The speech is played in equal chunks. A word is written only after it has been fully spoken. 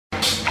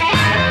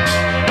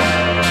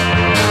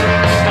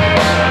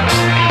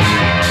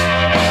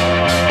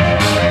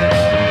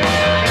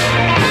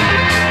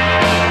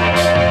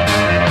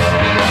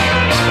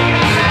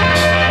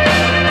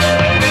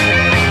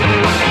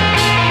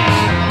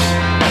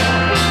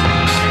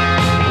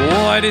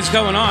What is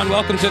going on?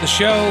 Welcome to the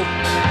show.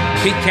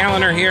 Pete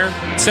Kaliner here,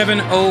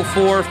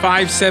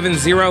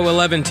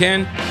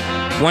 704-570-1110,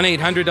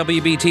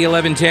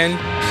 1-800-WBT-1110. You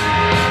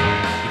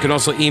can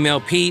also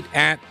email Pete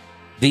at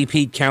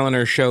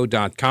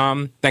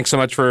thepetekalinershow.com. Thanks so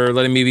much for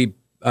letting me be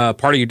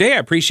part of your day. I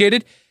appreciate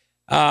it.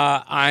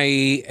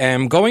 I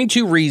am going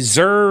to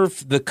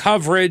reserve the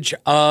coverage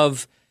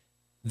of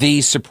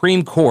the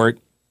Supreme Court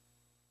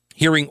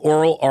hearing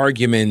oral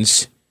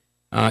arguments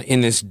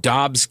in this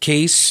Dobbs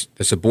case,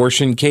 this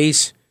abortion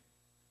case.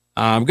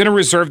 I'm going to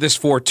reserve this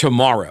for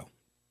tomorrow.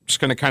 I'm just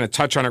going to kind of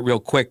touch on it real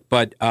quick,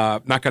 but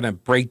I'm not going to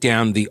break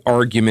down the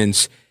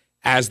arguments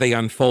as they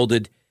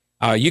unfolded.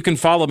 You can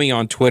follow me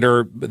on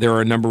Twitter. There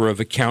are a number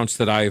of accounts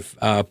that I've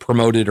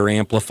promoted or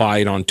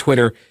amplified on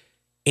Twitter.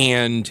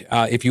 And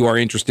if you are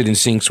interested in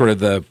seeing sort of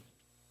the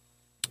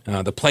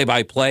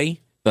play-by-play,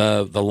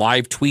 the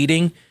live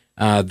tweeting,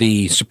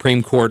 the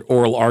Supreme Court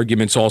oral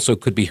arguments also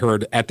could be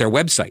heard at their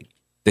website.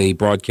 They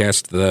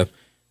broadcast the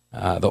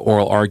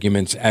oral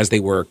arguments as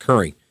they were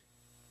occurring.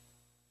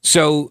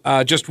 So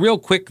just real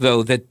quick,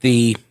 though, that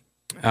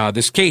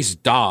this case,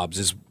 Dobbs,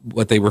 is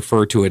what they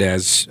refer to it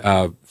as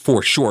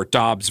for short,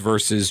 Dobbs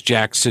versus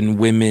Jackson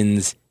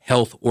Women's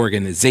Health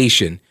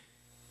Organization.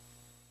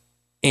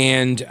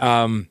 And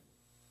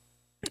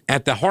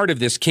at the heart of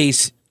this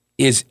case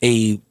is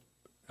a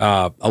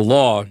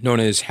law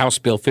known as House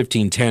Bill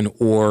 1510,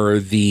 or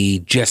the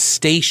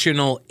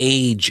Gestational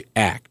Age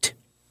Act.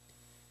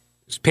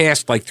 It was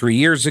passed like 3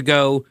 years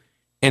ago,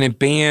 and it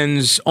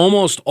bans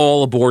almost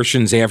all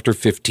abortions after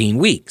 15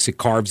 weeks. It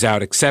carves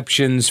out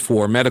exceptions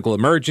for medical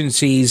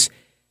emergencies,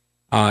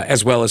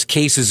 as well as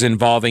cases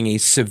involving a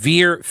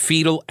severe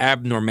fetal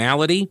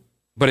abnormality,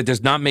 but it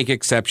does not make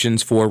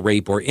exceptions for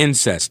rape or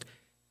incest.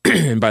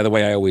 And by the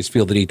way, I always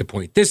feel the need to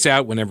point this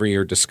out whenever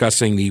you're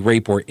discussing the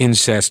rape or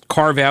incest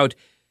carve-out.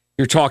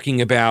 You're talking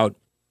about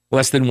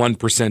less than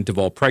 1% of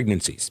all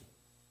pregnancies.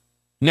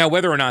 Now,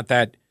 whether or not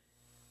that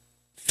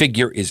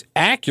figure is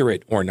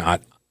accurate or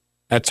not,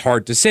 that's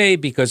hard to say,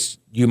 because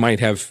you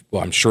might have,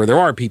 well, I'm sure there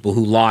are people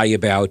who lie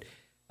about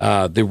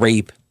the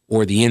rape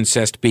or the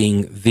incest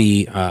being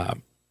the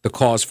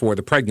cause for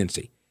the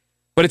pregnancy.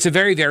 But it's a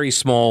very, very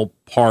small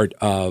part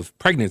of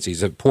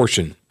pregnancies, a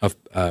portion of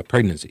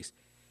pregnancies.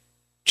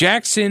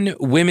 Jackson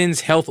Women's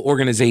Health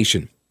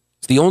Organization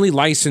is the only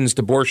licensed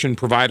abortion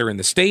provider in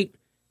the state,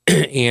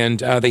 and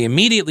they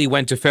immediately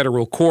went to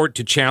federal court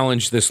to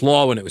challenge this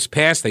law when it was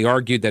passed. They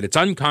argued that it's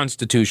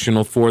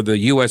unconstitutional for the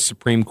U.S.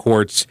 Supreme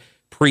Court's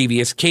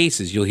previous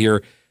cases. You'll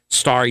hear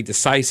stare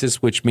decisis,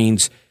 which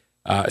means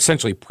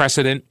essentially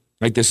precedent.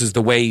 Right? This is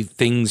the way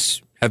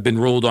things have been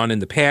ruled on in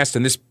the past,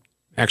 and this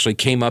actually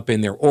came up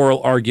in their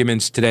oral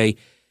arguments today.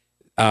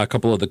 A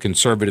couple of the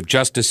conservative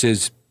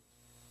justices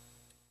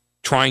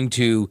trying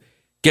to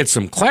get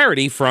some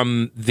clarity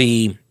from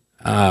the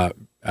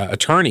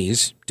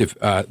attorneys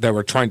that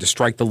were trying to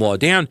strike the law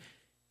down,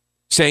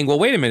 saying, well,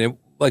 wait a minute,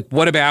 like,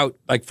 what about,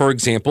 like, for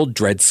example,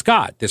 Dred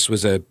Scott? This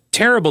was a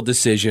terrible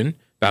decision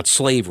about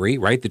slavery,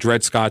 right? The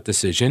Dred Scott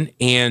decision.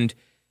 And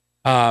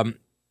that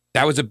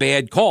was a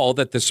bad call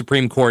that the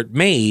Supreme Court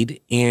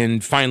made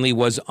and finally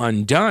was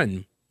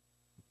undone.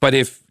 But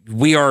if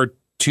we are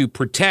to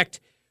protect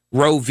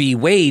Roe v.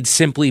 Wade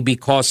simply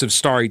because of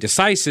stare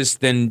decisis,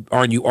 then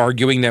aren't you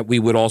arguing that we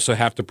would also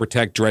have to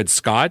protect Dred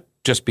Scott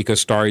just because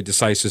stare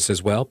decisis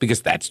as well?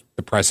 Because that's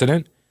the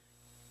precedent.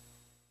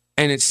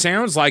 And it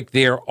sounds like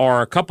there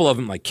are a couple of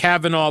them, like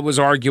Kavanaugh was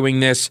arguing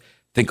this. I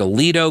think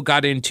Alito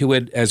got into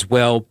it as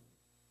well.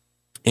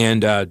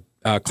 And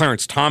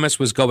Clarence Thomas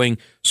was going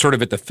sort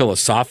of at the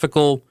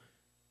philosophical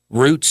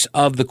roots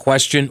of the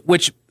question,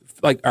 which,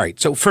 like, all right,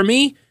 so for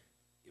me,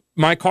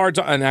 my cards,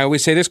 and I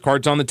always say this,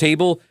 cards on the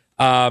table,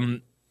 I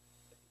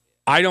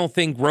don't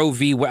think Roe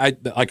v.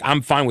 Wade,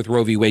 I'm fine with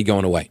Roe v. Wade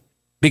going away.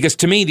 Because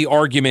to me, the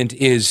argument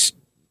is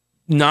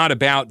not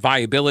about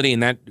viability,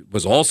 and that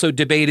was also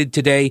debated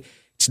today.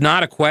 It's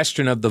not a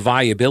question of the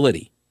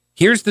viability.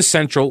 Here's the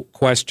central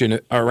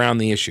question around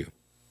the issue.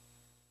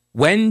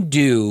 When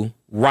do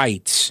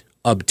rights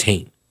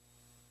obtain?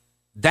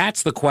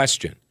 That's the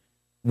question.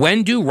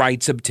 When do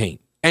rights obtain?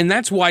 And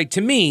that's why,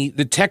 to me,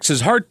 the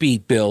Texas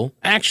heartbeat bill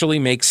actually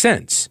makes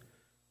sense.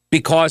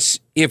 Because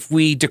if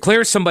we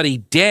declare somebody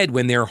dead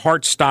when their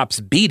heart stops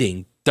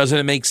beating, doesn't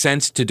it make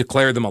sense to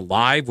declare them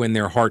alive when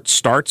their heart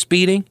starts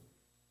beating?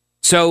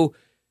 So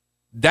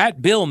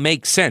that bill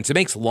makes sense. It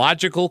makes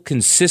logical,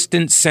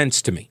 consistent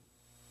sense to me.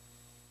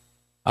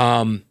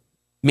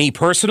 Me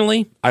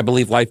personally, I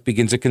believe life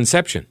begins at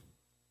conception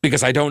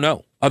because I don't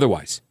know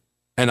otherwise.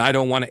 And I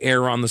don't want to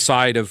err on the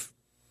side of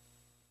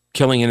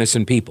killing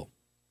innocent people.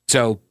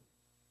 So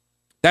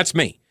that's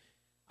me.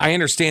 I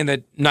understand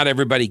that not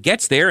everybody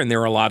gets there, and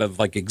there are a lot of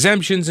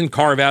exemptions and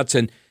carve-outs,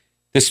 and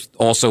this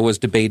also was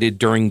debated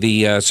during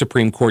the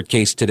Supreme Court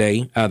case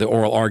today, the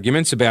oral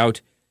arguments about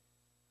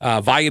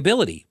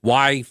viability.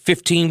 Why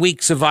 15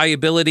 weeks of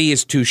viability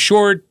is too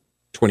short,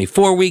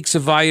 24 weeks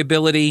of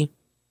viability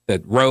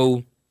that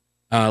Roe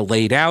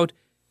laid out.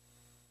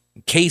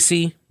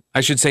 Casey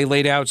I should say,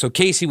 laid out. So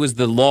Casey was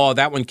the law.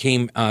 That one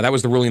came, that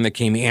was the ruling that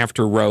came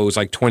after Roe,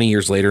 like 20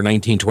 years later,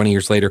 20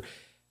 years later.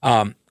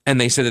 And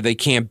they said that they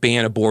can't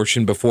ban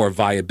abortion before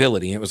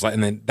viability. And it was like,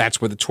 and then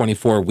that's where the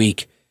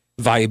 24-week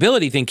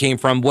viability thing came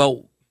from.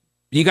 Well,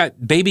 you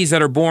got babies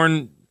that are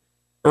born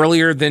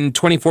earlier than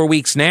 24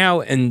 weeks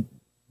now, and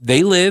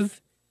they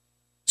live.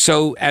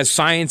 So as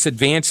science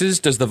advances,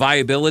 does the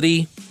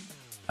viability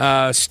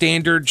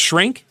standard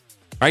shrink?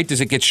 Right?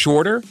 Does it get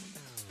shorter?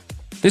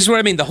 This is what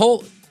I mean. The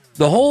whole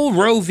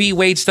Roe v.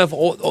 Wade stuff,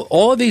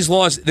 all of these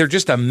laws, they're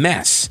just a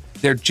mess.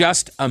 They're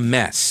just a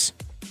mess.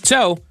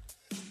 So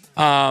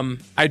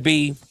I'd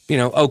be,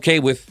 okay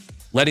with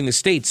letting the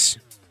states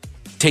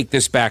take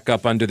this back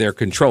up under their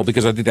control,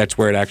 because I think that's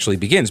where it actually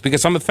begins,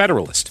 because I'm a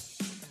federalist.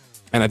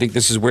 And I think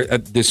this is where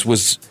this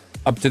was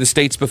up to the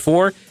states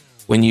before.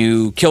 When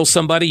you kill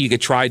somebody, you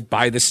get tried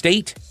by the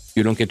state.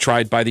 You don't get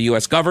tried by the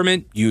U.S.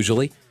 government,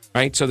 usually,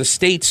 right? So the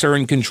states are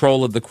in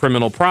control of the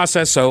criminal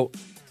process. So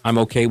I'm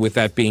okay with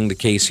that being the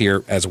case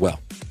here as well.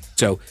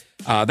 So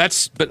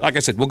but like I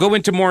said, we'll go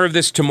into more of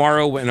this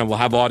tomorrow, and we'll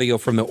have audio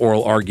from the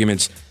oral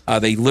arguments.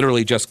 They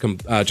literally just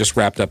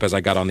wrapped up as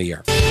I got on the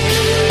air.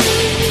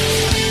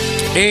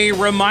 A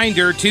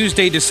reminder,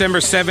 Tuesday, December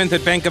 7th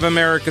at Bank of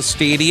America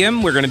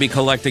Stadium, we're going to be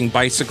collecting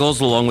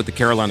bicycles along with the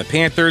Carolina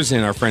Panthers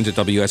and our friends at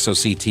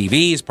WSOC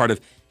TV as part of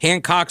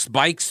Hancock's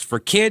Bikes for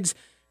Kids.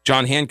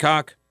 John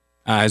Hancock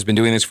has been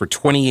doing this for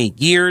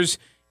 28 years,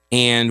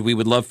 and we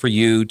would love for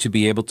you to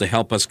be able to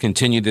help us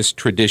continue this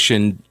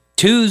tradition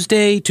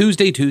Tuesday,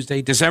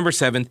 December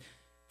 7th,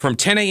 from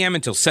 10 a.m.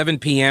 until 7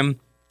 p.m.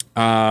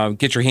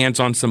 Get your hands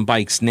on some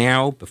bikes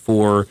now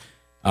before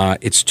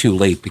it's too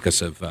late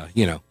because of,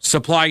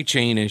 supply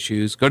chain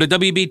issues. Go to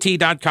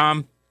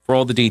WBT.com for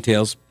all the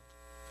details.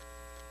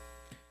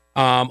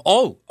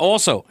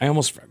 Also, I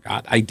almost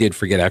forgot. I did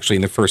forget, actually,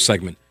 in the first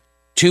segment,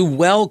 to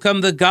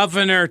welcome the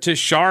governor to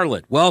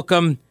Charlotte.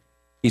 Welcome.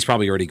 He's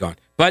probably already gone.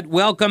 But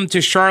welcome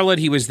to Charlotte.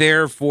 He was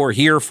here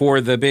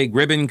for the big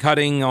ribbon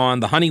cutting on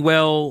the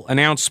Honeywell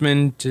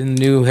announcement and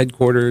new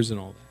headquarters and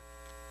all that.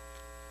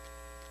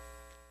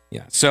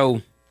 Yeah.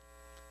 So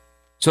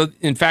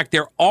in fact,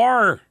 there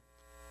are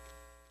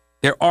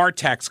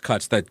tax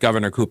cuts that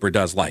Governor Cooper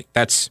does like.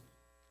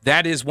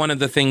 That is one of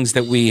the things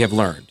that we have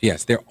learned.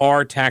 Yes, there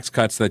are tax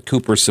cuts that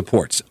Cooper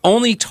supports.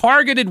 Only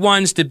targeted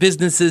ones to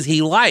businesses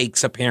he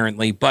likes,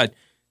 apparently, but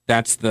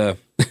that's the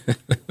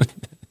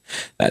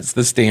that's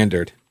the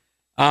standard.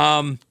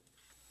 A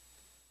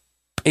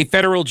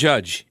federal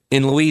judge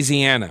in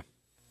Louisiana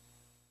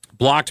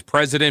blocked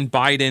President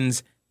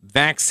Biden's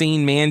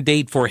vaccine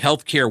mandate for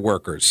healthcare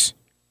workers,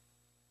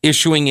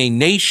 issuing a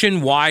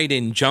nationwide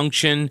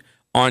injunction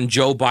on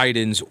Joe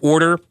Biden's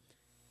order.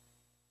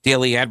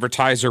 Daily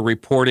Advertiser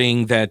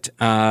reporting that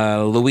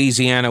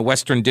Louisiana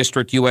Western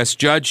District U.S.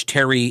 Judge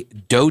Terry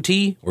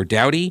Doughty,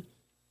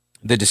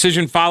 the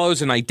decision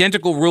follows an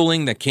identical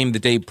ruling that came the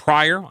day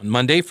prior on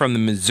Monday from the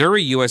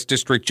Missouri U.S.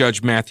 District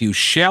Judge Matthew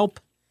Shelp.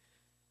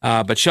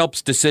 But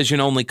Shelp's decision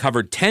only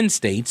covered 10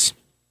 states.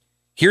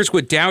 Here's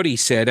what Doughty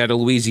said out of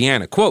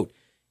Louisiana. Quote,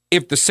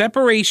 if the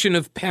separation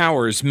of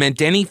powers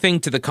meant anything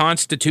to the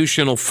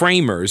constitutional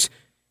framers,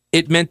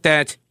 it meant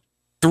that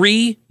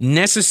 3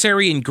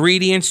 necessary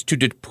ingredients to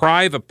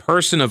deprive a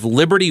person of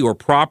liberty or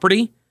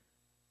property,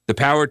 the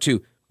power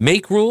to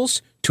make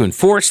rules, to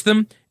enforce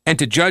them, and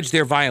to judge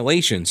their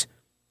violations,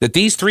 that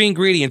these 3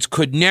 ingredients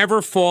could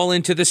never fall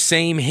into the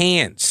same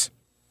hands.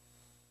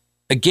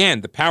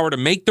 Again, the power to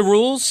make the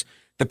rules,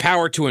 the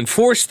power to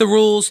enforce the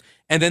rules,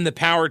 and then the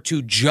power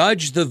to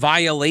judge the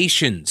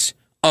violations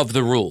of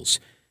the rules.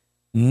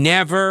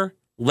 Never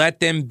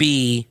let them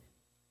be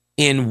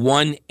in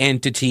one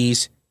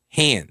entity's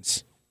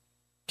hands.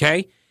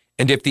 Okay?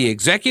 And if the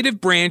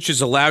executive branch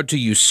is allowed to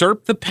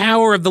usurp the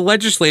power of the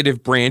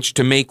legislative branch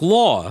to make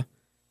law,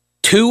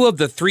 2 of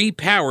the 3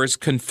 powers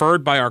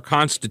conferred by our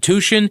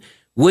Constitution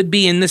would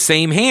be in the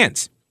same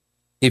hands.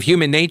 If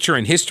human nature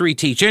and history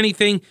teach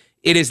anything,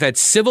 it is that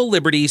civil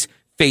liberties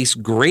face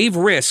grave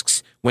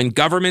risks when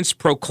governments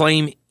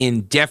proclaim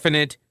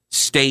indefinite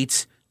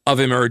states of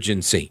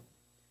emergency.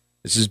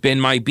 This has been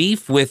my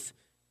beef with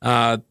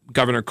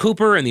Governor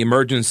Cooper and the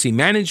Emergency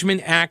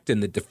Management Act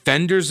and the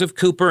defenders of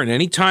Cooper. And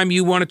anytime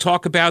you want to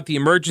talk about the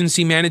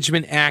Emergency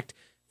Management Act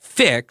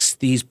fix,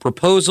 these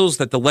proposals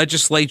that the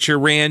legislature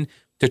ran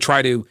to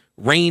try to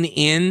rein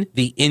in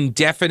the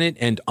indefinite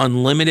and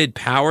unlimited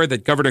power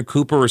that Governor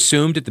Cooper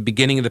assumed at the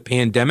beginning of the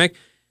pandemic,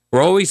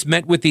 we're always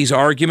met with these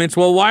arguments.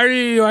 Well, why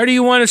do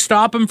you want to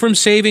stop him from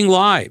saving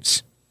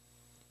lives?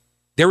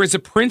 There is a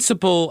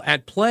principle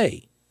at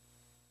play.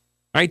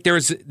 Right? There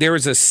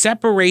is a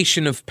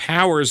separation of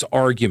powers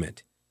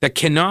argument that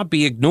cannot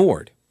be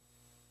ignored.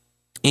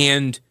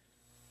 And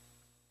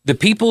the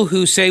people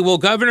who say, well,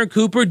 Governor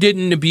Cooper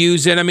didn't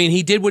abuse it. I mean,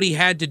 he did what he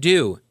had to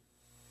do.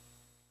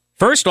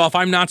 First off,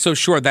 I'm not so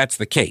sure that's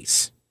the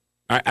case.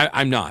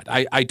 I'm not.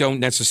 I don't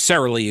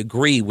necessarily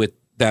agree with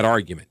that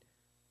argument.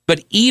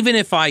 But even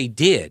if I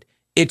did,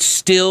 it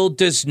still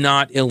does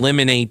not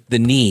eliminate the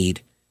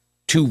need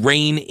to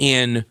rein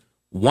in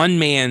one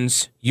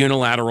man's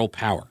unilateral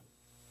power.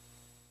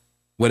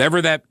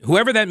 whoever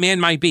that man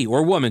might be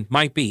or woman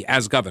might be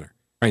as governor.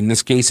 Right? In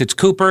this case, it's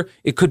Cooper.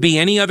 It could be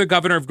any other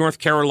governor of North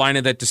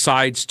Carolina that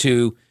decides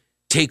to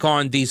take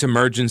on these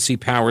emergency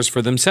powers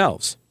for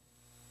themselves.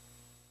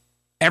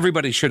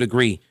 Everybody should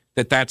agree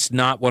that that's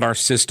not what our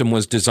system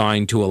was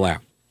designed to allow.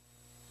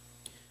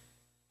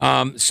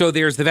 So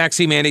there's the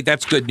vaccine mandate.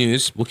 That's good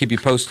news. We'll keep you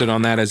posted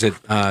on that as it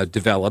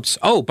develops.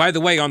 Oh, by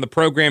the way, on the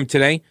program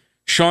today,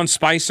 Sean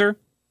Spicer,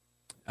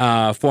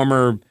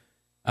 former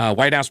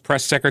White House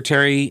press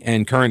secretary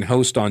and current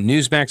host on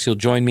Newsmax, he'll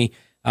join me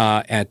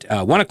at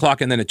 1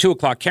 o'clock. And then at 2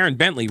 o'clock, Karen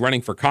Bentley,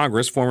 running for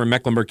Congress, former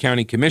Mecklenburg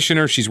County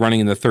commissioner. She's running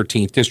in the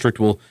 13th district.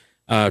 We'll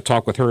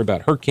talk with her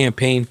about her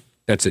campaign.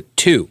 That's at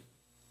 2.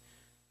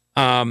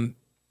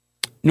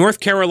 North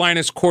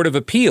Carolina's Court of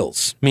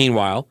Appeals,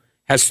 meanwhile,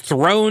 has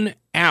thrown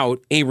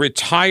out a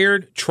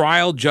retired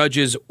trial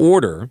judge's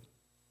order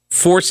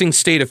forcing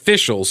state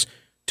officials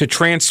to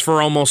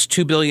transfer almost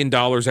 $2 billion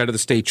out of the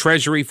state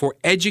treasury for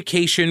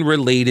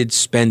education-related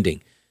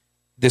spending.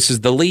 This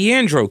is the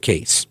Leandro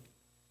case.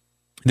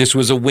 This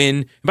was a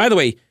win. By the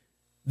way,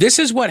 this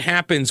is what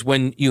happens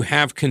when you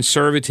have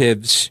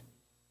conservatives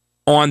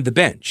on the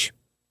bench.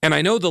 And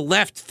I know the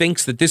left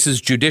thinks that this is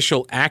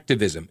judicial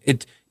activism.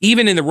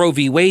 Even in the Roe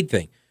v. Wade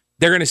thing,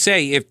 they're going to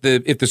say if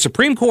the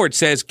Supreme Court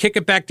says kick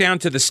it back down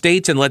to the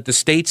states and let the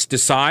states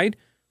decide,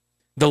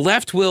 the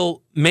left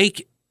will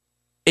make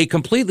a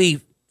completely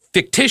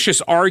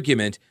fictitious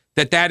argument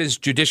that is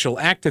judicial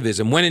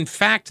activism, when in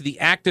fact the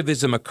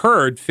activism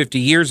occurred 50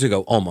 years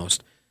ago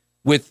almost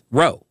with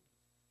Roe.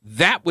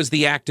 That was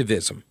the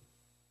activism.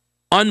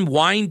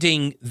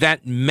 Unwinding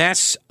that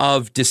mess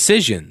of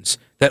decisions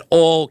that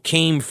all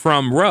came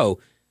from Roe,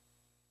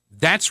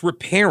 that's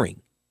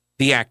repairing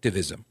the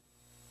activism.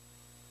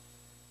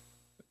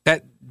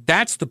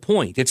 That's the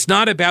point. It's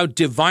not about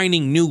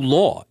divining new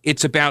law.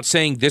 It's about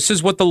saying this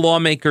is what the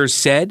lawmakers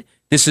said.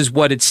 This is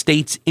what it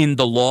states in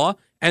the law.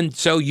 And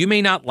so you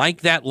may not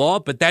like that law,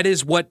 but that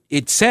is what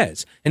it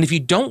says. And if you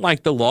don't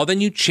like the law,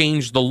 then you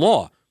change the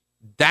law.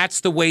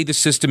 That's the way the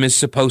system is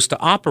supposed to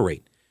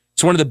operate.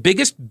 It's one of the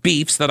biggest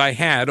beefs that I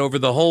had over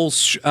the whole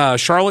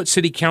Charlotte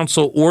City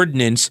Council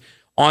ordinance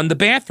on the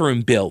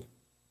bathroom bill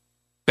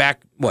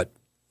back,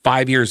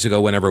 5 years ago,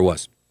 whenever it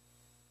was.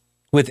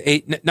 With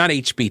not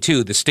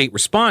HB2, the state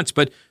response,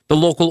 but the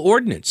local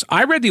ordinance.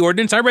 I read the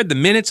ordinance. I read the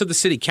minutes of the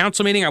city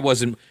council meeting. I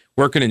wasn't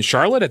working in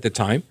Charlotte at the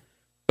time,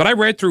 but I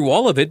read through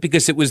all of it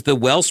because it was the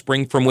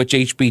wellspring from which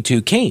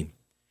HB2 came.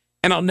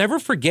 And I'll never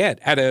forget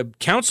at a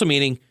council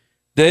meeting,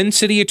 then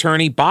city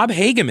attorney Bob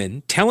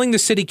Hageman telling the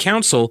city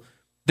council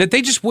that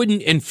they just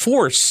wouldn't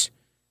enforce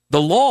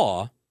the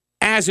law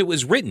as it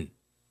was written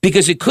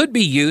because it could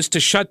be used to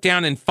shut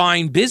down and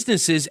fine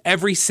businesses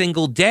every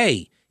single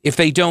day if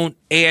they don't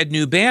add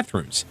new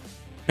bathrooms.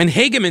 And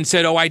Hageman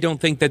said, I don't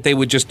think that they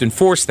would just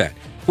enforce that.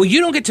 Well, you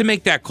don't get to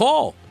make that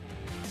call.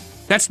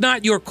 That's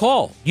not your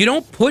call. You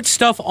don't put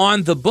stuff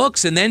on the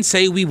books and then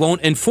say we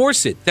won't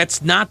enforce it.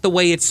 That's not the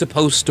way it's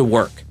supposed to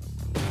work.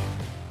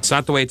 It's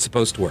not the way it's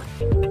supposed to work.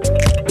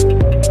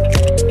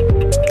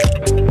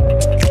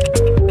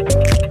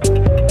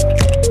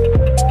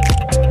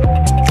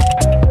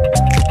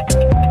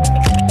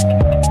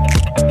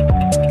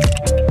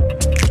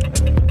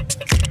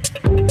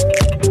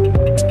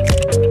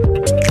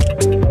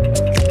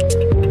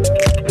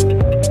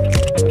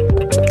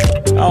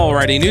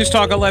 Alrighty, News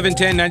Talk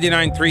 1110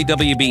 99.3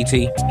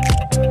 WBT.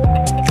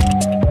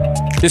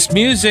 This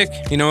music,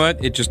 you know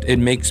what? It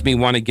makes me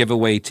want to give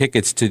away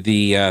tickets to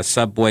the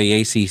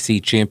Subway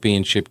ACC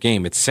Championship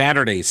game. It's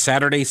Saturday,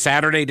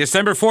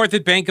 December 4th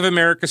at Bank of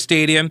America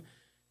Stadium.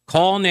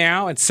 Call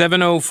now at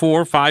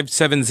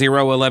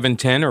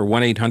 704-570-1110 or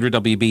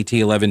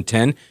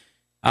 1-800-WBT-1110.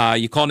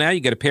 You call now, you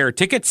get a pair of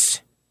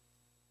tickets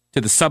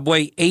to the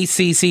Subway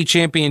ACC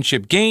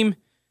Championship game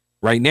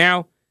right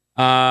now.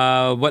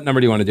 What number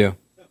do you want to do?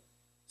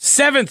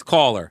 7th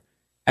caller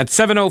at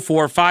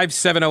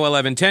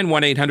 704-570-1110,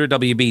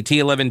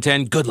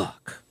 1-800-WBT-1110. Good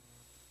luck.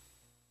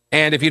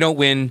 And if you don't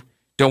win,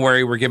 don't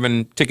worry. We're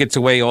giving tickets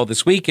away all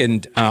this week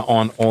and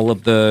on all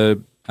of the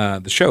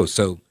shows.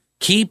 So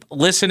keep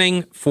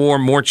listening for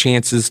more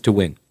chances to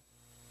win.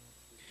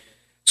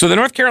 So the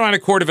North Carolina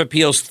Court of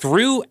Appeals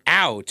threw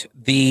out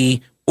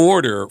the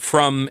order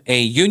from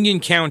a Union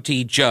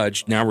County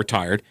judge, now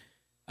retired,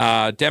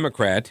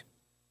 Democrat,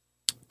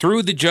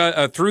 threw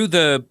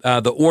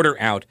the order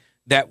out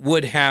that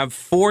would have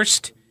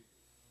forced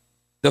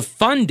the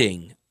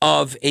funding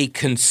of a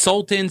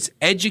consultant's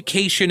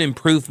education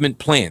improvement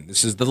plan.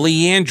 This is the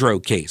Leandro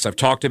case. I've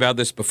talked about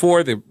this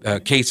before.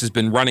 The case has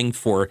been running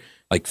for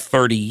like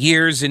 30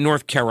 years in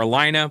North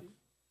Carolina.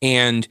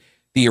 And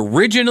the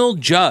original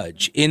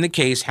judge in the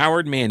case,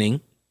 Howard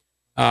Manning,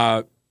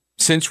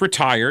 since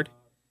retired,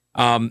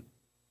 the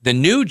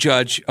new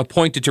judge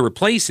appointed to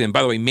replace him,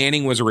 by the way,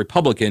 Manning was a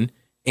Republican,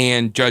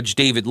 and Judge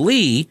David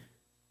Lee,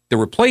 the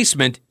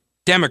replacement,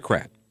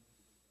 Democrat.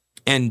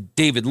 And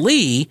David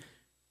Lee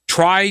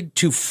tried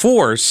to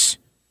force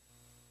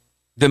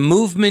the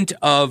movement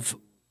of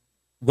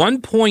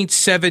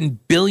 $1.7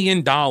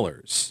 billion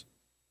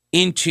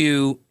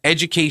into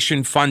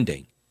education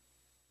funding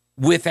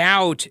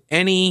without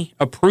any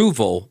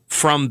approval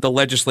from the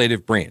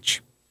legislative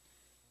branch.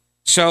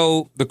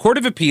 So the Court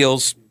of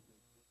Appeals,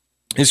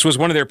 this was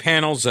one of their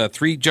panels, a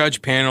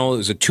 3-judge panel. It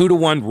was a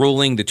 2-1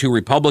 ruling. The 2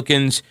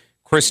 Republicans,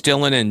 Chris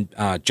Dillon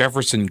and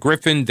Jefferson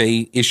Griffin,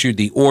 they issued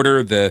the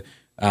order. The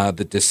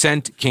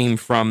dissent came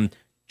from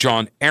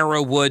John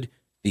Arrowwood,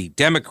 the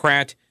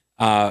Democrat.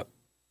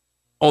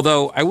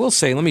 Although I will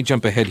say, let me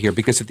jump ahead here,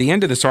 because at the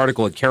end of this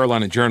article at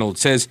Carolina Journal, it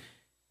says,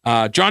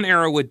 John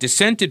Arrowwood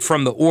dissented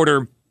from the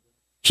order.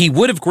 He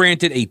would have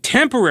granted a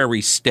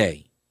temporary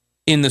stay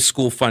in the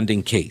school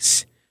funding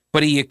case,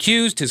 but he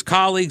accused his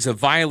colleagues of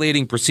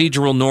violating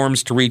procedural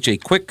norms to reach a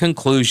quick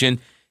conclusion.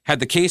 Had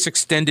the case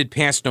extended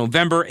past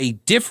November, a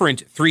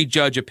different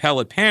 3-judge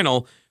appellate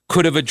panel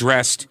could have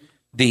addressed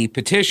the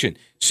petition.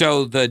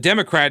 So the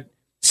Democrat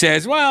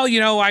says, well,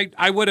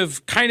 I would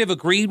have kind of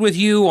agreed with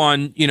you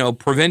on,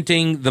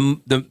 preventing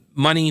the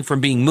money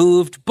from being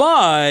moved,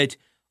 but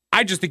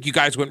I just think you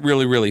guys went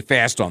really, really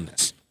fast on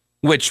this,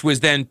 which was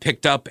then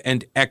picked up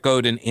and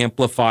echoed and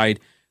amplified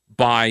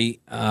by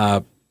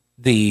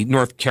the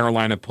North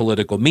Carolina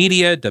political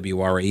media,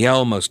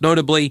 WRAL most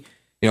notably.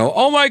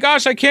 Oh my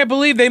gosh, I can't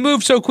believe they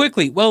moved so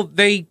quickly. Well,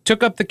 they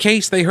took up the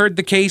case. They heard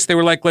the case. They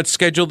were like, let's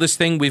schedule this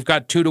thing. We've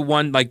got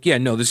 2-1. Like, yeah,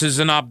 no, this is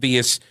an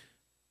obvious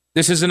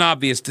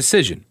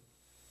decision.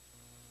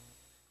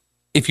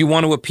 If you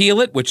want to appeal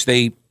it, which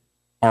they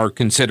are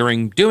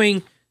considering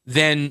doing,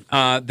 then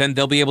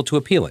they'll be able to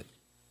appeal it.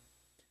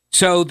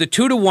 So the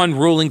 2-1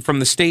 ruling from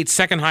the state's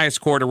second highest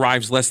court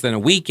arrives less than a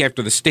week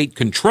after the state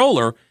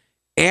controller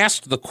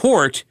asked the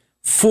court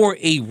for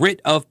a writ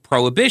of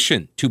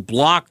prohibition to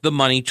block the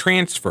money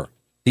transfer.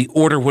 The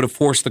order would have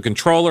forced the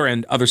controller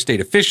and other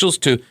state officials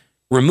to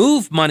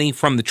remove money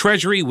from the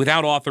Treasury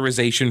without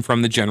authorization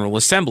from the General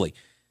Assembly.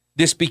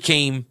 This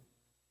became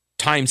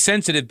time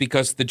sensitive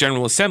because the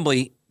General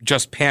Assembly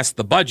just passed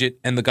the budget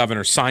and the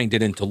governor signed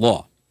it into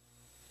law.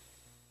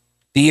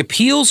 The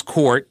appeals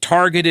court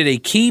targeted a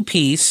key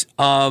piece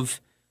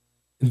of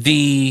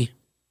the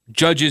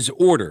judge's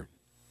order.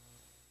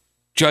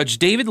 Judge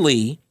David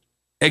Lee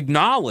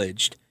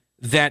acknowledged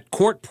that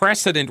court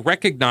precedent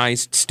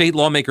recognized state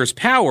lawmakers'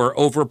 power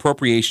over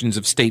appropriations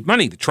of state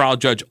money. The trial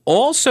judge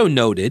also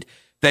noted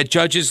that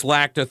judges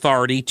lacked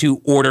authority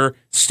to order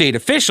state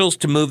officials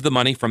to move the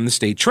money from the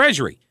state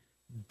treasury.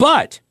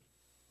 But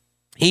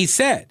he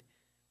said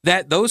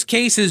that those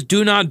cases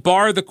do not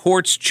bar the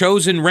court's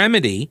chosen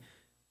remedy,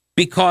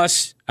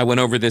 because I went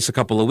over this a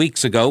couple of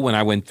weeks ago when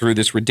I went through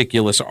this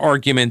ridiculous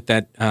argument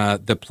that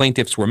the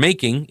plaintiffs were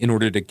making in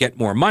order to get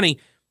more money.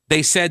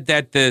 They said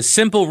that the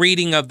simple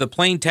reading of the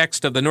plain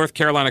text of the North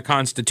Carolina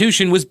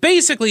Constitution was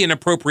basically an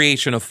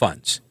appropriation of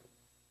funds,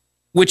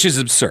 which is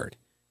absurd.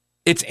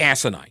 It's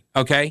asinine,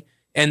 okay?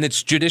 And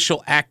it's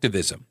judicial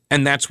activism.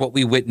 And that's what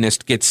we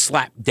witnessed get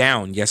slapped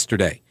down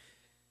yesterday.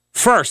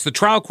 First, the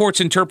trial court's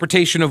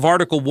interpretation of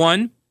Article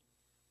 1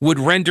 would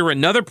render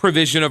another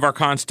provision of our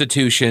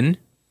Constitution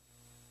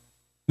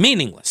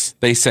meaningless,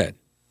 they said.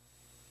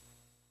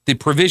 The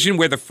provision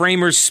where the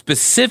framers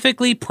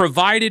specifically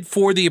provided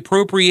for the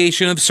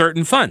appropriation of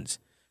certain funds,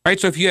 right?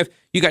 So if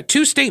you got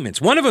 2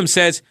 statements, one of them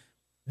says,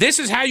 this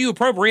is how you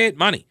appropriate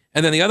money.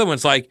 And then the other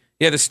one's like,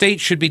 yeah, the state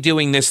should be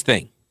doing this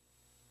thing.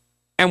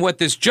 And what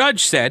this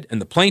judge said,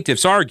 and the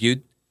plaintiffs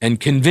argued, and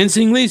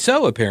convincingly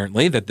so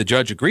apparently, that the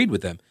judge agreed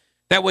with them,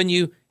 that when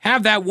you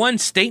have that one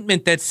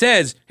statement that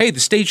says, hey, the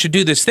state should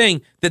do this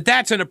thing,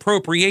 that's an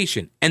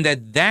appropriation, and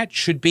that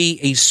should be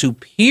a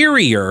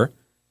superior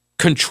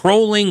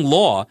controlling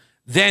law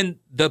than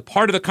the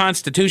part of the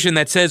Constitution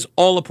that says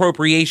all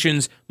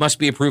appropriations must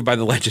be approved by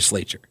the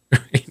legislature.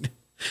 Right?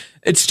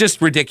 It's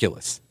just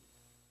ridiculous.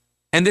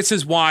 And this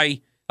is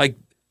why, like,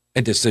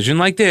 a decision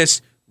like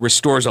this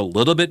restores a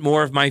little bit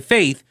more of my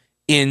faith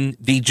in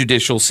the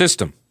judicial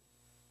system.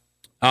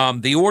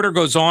 The order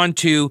goes on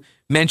to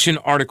mention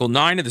Article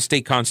 9 of the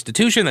state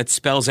constitution that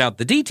spells out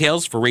the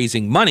details for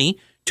raising money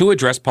to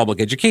address public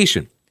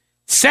education.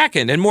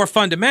 Second, and more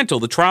fundamental,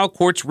 the trial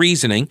court's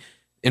reasoning,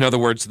 in other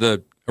words,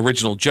 the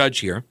original judge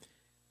here,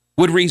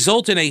 would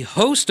result in a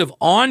host of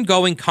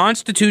ongoing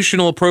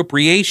constitutional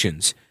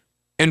appropriations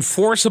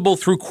enforceable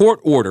through court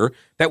order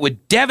that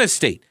would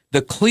devastate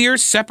the clear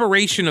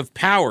separation of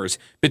powers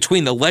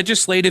between the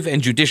legislative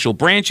and judicial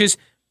branches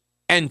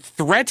and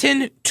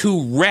threaten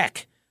to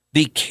wreck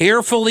the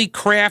carefully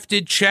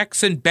crafted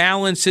checks and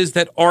balances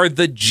that are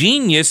the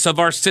genius of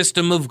our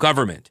system of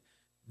government.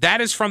 That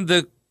is from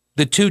the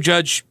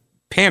 2-judge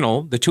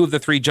panel, the 2 of the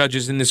 3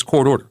 judges in this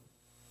court order.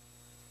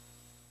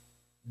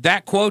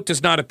 That quote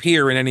does not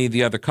appear in any of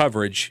the other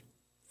coverage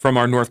from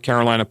our North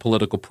Carolina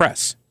political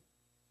press,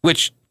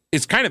 which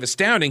is kind of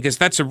astounding because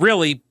that's a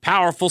really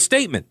powerful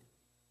statement.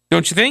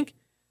 Don't you think?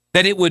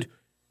 That it would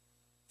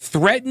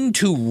threaten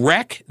to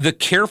wreck the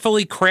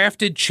carefully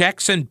crafted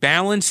checks and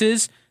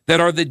balances that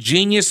are the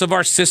genius of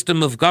our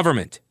system of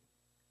government.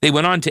 They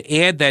went on to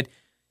add that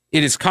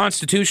it is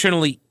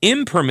constitutionally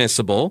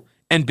impermissible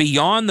and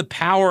beyond the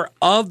power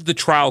of the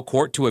trial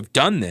court to have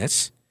done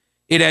this.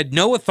 It had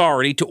no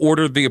authority to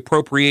order the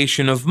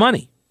appropriation of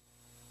money.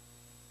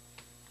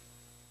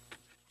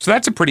 So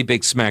that's a pretty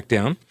big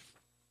smackdown,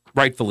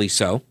 rightfully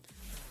so.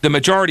 The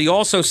majority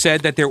also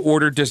said that their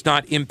order does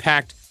not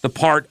impact the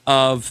part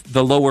of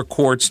the lower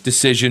court's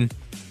decision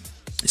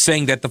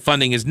saying that the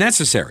funding is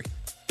necessary.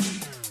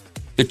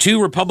 The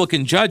two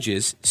Republican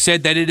judges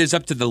said that it is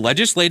up to the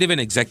legislative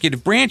and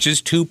executive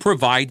branches to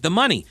provide the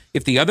money.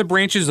 If the other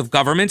branches of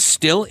government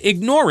still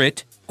ignore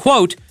it,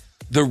 quote,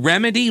 the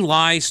remedy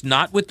lies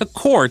not with the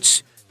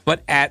courts,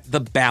 but at the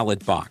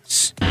ballot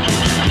box.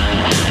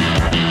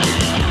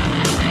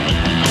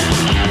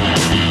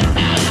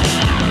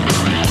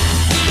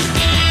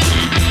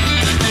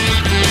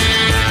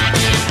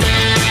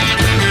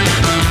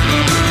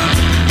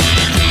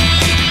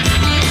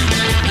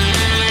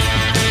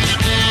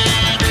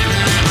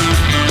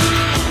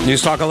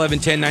 News Talk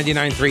 1110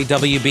 99.3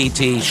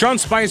 WBT. Sean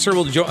Spicer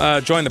will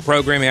join the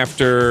program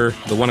after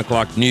the 1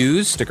 o'clock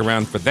news. Stick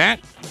around for that.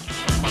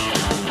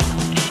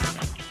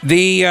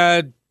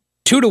 The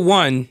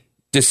 2-1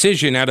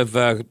 decision out of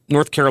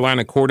North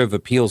Carolina Court of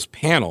Appeals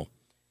panel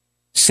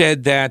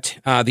said that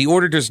the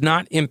order does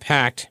not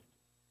impact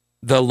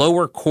the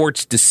lower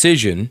court's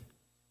decision.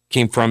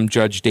 Came from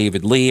Judge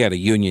David Lee out of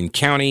Union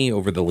County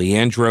over the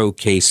Leandro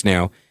case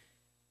now.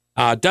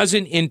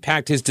 Doesn't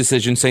impact his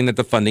decision saying that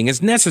the funding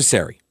is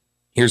necessary.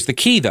 Here's the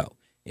key, though.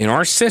 In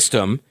our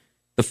system,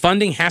 the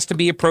funding has to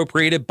be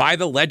appropriated by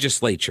the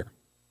legislature.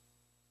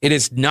 It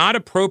is not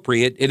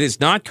appropriate. It is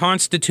not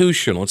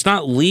constitutional. It's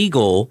not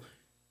legal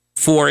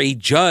for a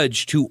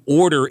judge to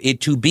order it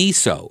to be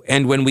so.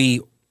 And when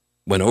we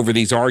went over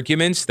these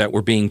arguments that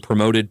were being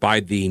promoted by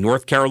the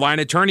North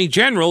Carolina Attorney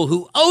General,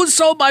 who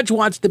so much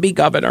wants to be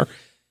governor,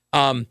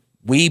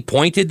 we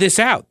pointed this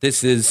out.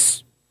 This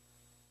is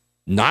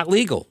not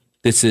legal.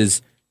 This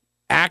is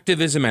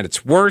activism at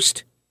its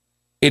worst.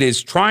 It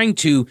is trying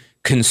to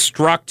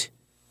construct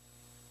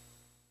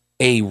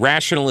a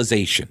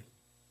rationalization,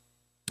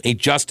 a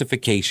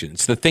justification.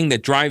 It's the thing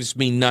that drives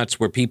me nuts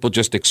where people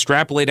just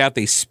extrapolate out,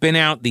 they spin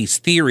out these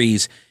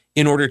theories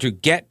in order to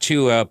get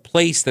to a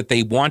place that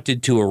they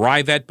wanted to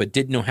arrive at but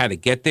didn't know how to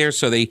get there.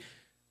 So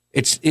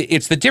it's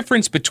the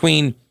difference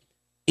between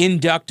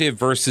inductive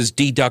versus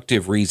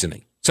deductive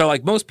reasoning. So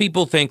like most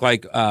people think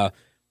like,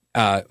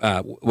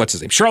 what's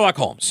his name? Sherlock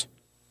Holmes,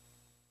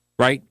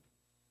 right?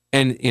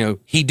 And,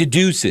 he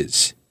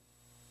deduces.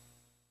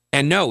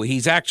 And no,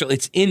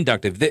 it's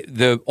inductive.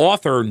 The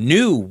author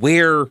knew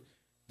where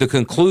the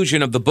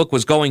conclusion of the book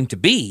was going to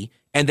be,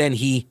 and then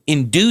he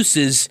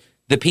induces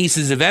the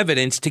pieces of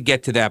evidence to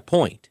get to that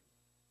point.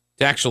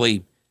 It's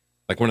actually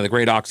like one of the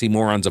great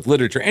oxymorons of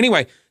literature.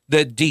 Anyway,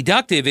 the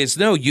deductive is,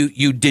 no,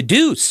 you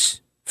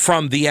deduce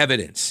from the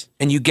evidence,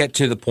 and you get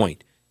to the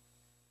point.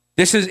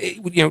 This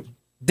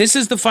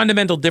is the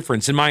fundamental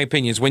difference, in my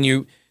opinion, is when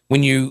you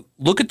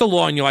look at the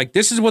law and you're like,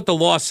 this is what the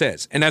law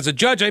says. And as a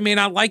judge, I may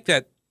not like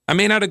that. I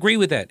may not agree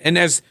with that. And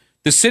as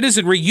the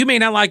citizenry, you may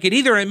not like it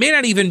either. It may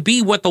not even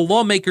be what the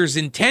lawmakers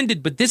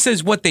intended, but this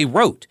is what they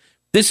wrote.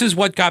 This is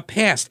what got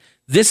passed.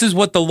 This is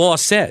what the law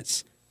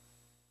says.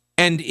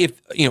 And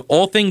if,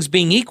 all things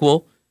being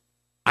equal,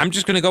 I'm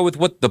just going to go with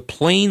what the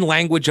plain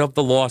language of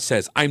the law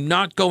says. I'm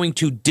not going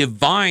to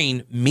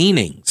divine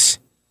meanings.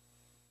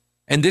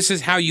 And this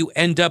is how you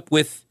end up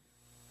with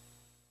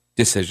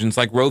decisions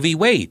like Roe v.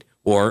 Wade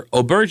or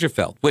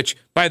Obergefell, which,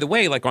 by the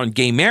way, like on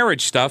gay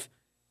marriage stuff,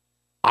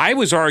 I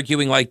was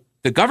arguing like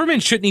the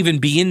government shouldn't even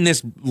be in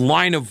this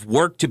line of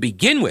work to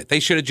begin with. They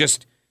should have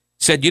just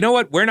said, you know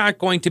what, we're not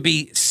going to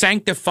be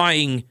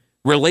sanctifying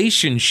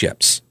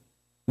relationships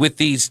with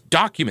these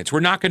documents. We're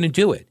not going to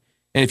do it.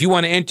 And if you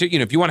want to enter,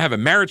 if you want to have a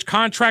marriage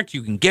contract,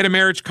 you can get a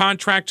marriage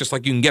contract just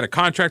like you can get a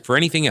contract for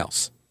anything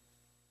else.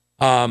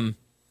 But,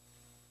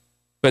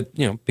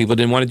 people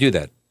didn't want to do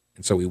that.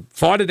 And so we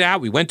fought it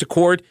out. We went to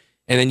court.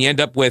 And then you end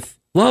up with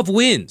love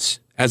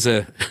wins as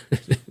a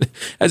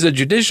as a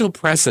judicial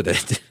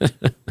precedent.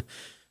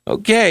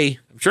 Okay,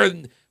 I'm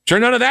sure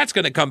none of that's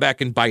going to come back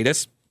and bite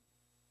us.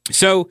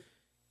 So,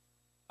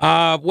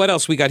 what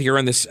else we got here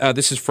on this?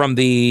 This is from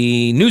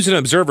the News and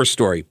Observer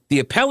story. The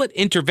appellate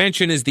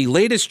intervention is the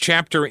latest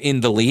chapter in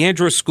the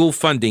Leandro school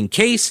funding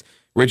case,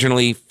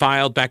 originally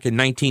filed back in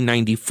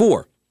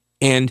 1994,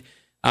 and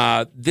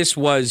this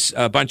was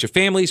a bunch of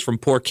families from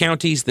poor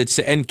counties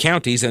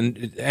and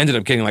it ended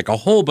up getting like a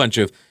whole bunch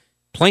of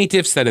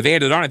plaintiffs that have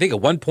added on. I think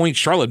at one point,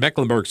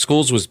 Charlotte-Mecklenburg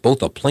Schools was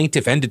both a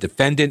plaintiff and a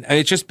defendant.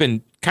 It's just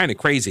been kind of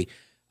crazy.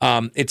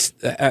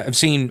 I've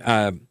seen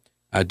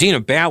Dina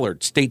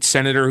Ballard, state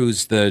senator,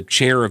 who's the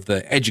chair of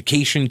the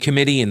education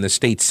committee in the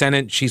state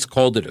senate. She's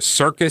called it a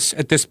circus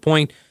at this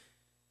point.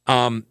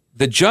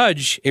 The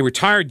judge, a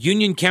retired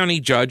Union County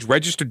judge,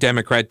 registered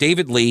Democrat,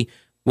 David Lee,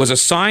 was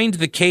assigned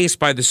the case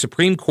by the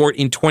Supreme Court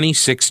in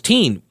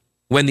 2016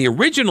 when the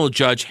original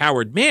judge,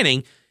 Howard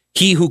Manning,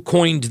 he who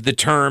coined the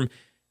term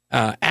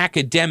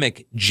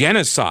academic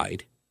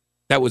genocide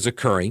that was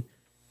occurring,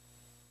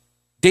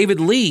 David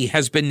Lee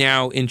has been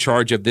now in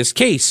charge of this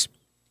case.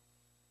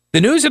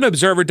 The News and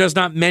Observer does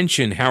not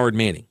mention Howard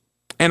Manning.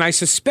 And I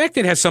suspect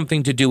it has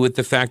something to do with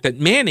the fact that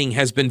Manning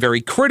has been very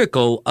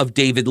critical of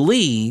David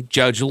Lee,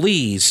 Judge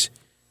Lee's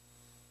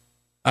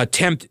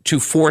attempt to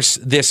force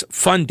this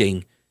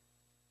funding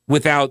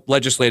without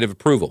legislative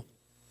approval.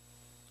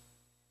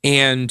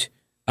 And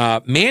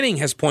Manning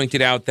has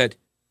pointed out that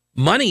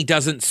money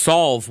doesn't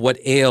solve what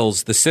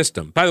ails the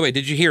system. By the way,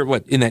 did you hear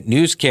what in that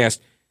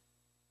newscast,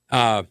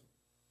 Mark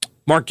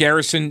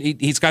Garrison,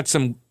 he's got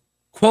some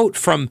quote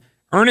from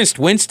Ernest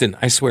Winston.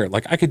 I swear,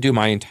 like I could do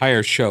my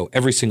entire show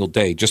every single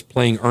day just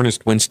playing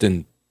Ernest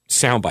Winston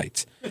sound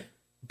bites.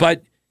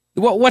 But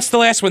what's the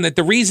last one? That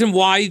the reason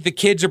why the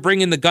kids are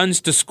bringing the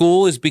guns to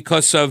school is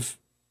because of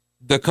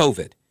the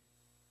COVID,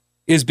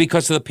 is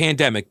because of the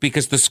pandemic,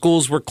 because the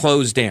schools were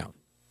closed down.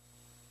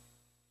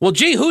 Well,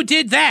 gee, who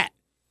did that?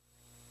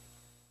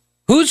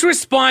 Who's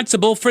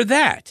responsible for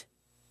that?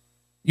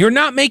 You're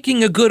not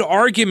making a good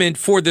argument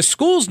for the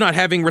schools not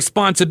having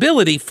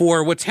responsibility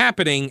for what's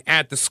happening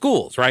at the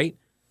schools, right?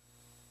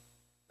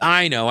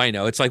 I know.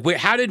 It's like,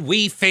 how did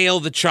we fail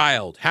the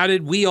child? How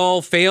did we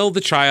all fail the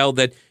child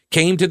that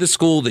came to the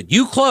school that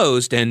you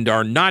closed and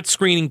are not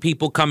screening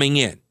people coming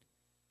in?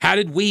 How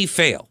did we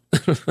fail?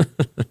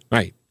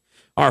 Right.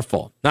 Our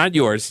fault, not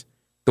yours.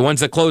 The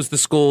ones that closed the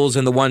schools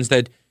and the ones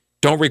that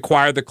don't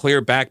require the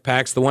clear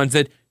backpacks, the ones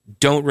that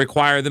don't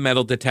require the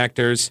metal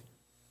detectors,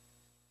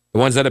 the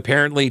ones that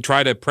apparently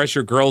try to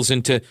pressure girls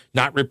into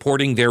not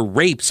reporting their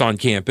rapes on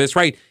campus,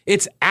 right?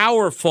 It's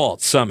our fault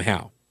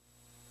somehow.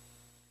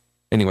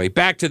 Anyway,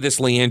 back to this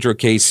Leandro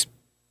case.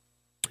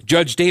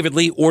 Judge David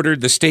Lee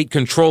ordered the state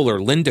controller,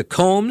 Linda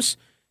Combs,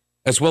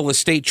 as well as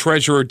state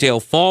treasurer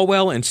Dale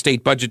Falwell and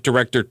state budget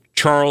director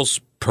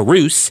Charles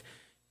Perouse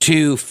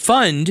to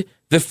fund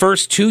the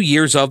first 2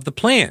 years of the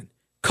plan.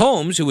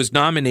 Combs, who was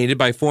nominated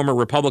by former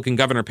Republican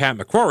Governor Pat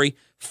McCrory,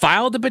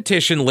 filed a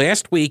petition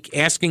last week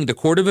asking the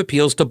Court of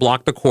Appeals to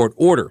block the court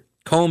order.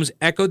 Combs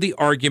echoed the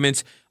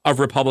arguments of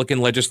Republican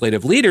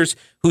legislative leaders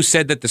who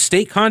said that the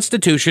state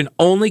constitution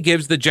only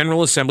gives the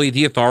General Assembly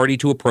the authority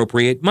to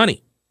appropriate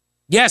money.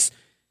 Yes,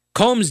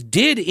 Combs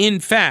did, in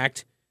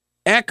fact,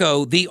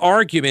 echo the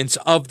arguments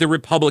of the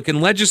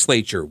Republican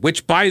legislature,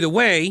 which, by the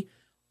way,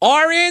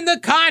 are in the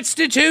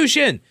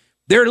Constitution.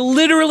 They're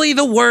literally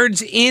the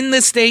words in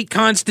the state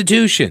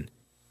constitution.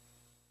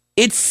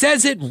 It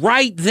says it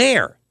right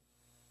there.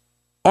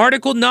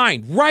 Article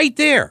 9, right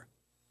there.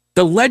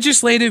 The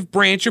legislative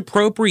branch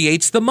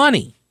appropriates the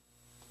money.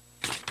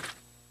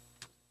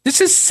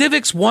 This is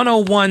Civics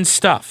 101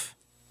 stuff.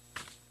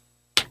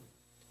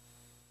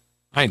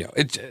 I know.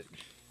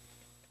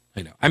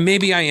 I know.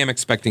 Maybe I am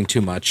expecting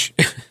too much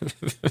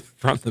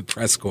from the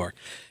press corps.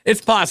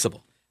 It's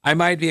possible. I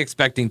might be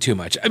expecting too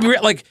much. I mean,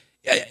 like,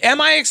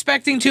 am I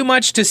expecting too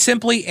much to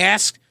simply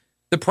ask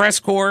the press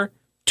corps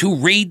to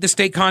read the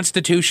state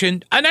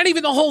constitution? Not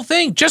even the whole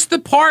thing, just the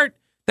part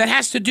that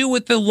has to do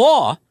with the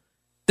law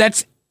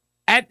that's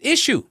at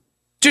issue.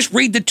 Just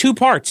read the two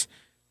parts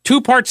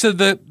of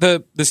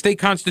the state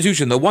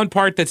constitution. The one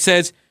part that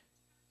says,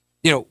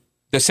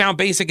 the sound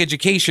basic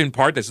education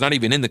part that's not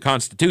even in the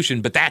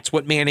Constitution, but that's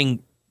what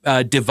Manning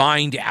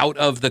divined out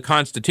of the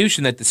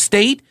Constitution, that the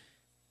state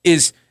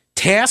is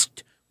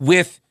tasked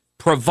with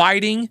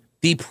providing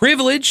the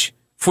privilege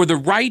for the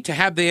right to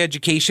have the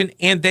education,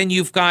 and then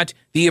you've got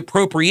the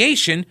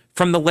appropriation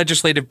from the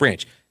legislative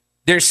branch.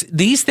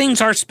 These things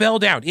are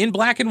spelled out in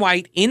black and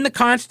white in the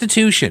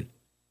Constitution,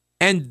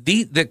 and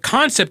the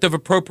concept of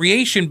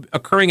appropriation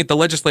occurring at the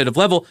legislative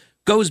level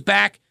goes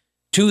back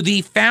to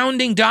the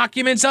founding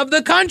documents of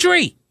the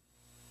country.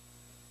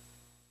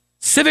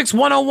 Civics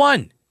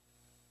 101.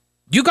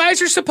 You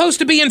guys are supposed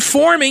to be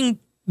informing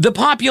the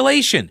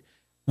population.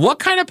 What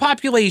kind of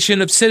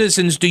population of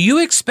citizens do you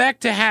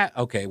expect to have?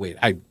 Okay, wait,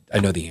 I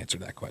know the answer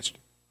to that question.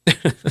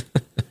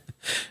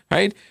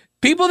 Right?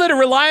 People that are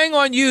relying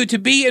on you to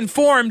be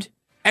informed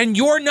and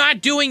you're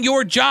not doing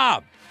your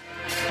job.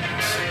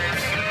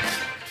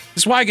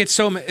 This is why I get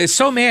so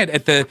mad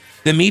at the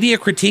media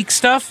critique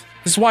stuff.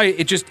 This is why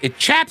it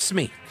chaps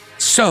me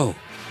so.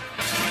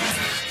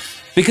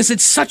 Because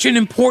it's such an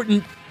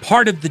important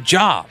part of the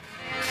job.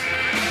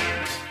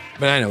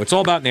 But I know, it's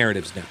all about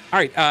narratives now. All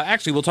right,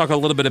 actually, we'll talk a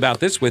little bit about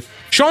this with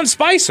Sean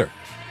Spicer.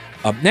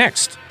 Up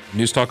next,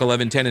 News Talk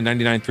 1110 and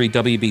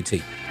 99.3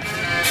 WBT.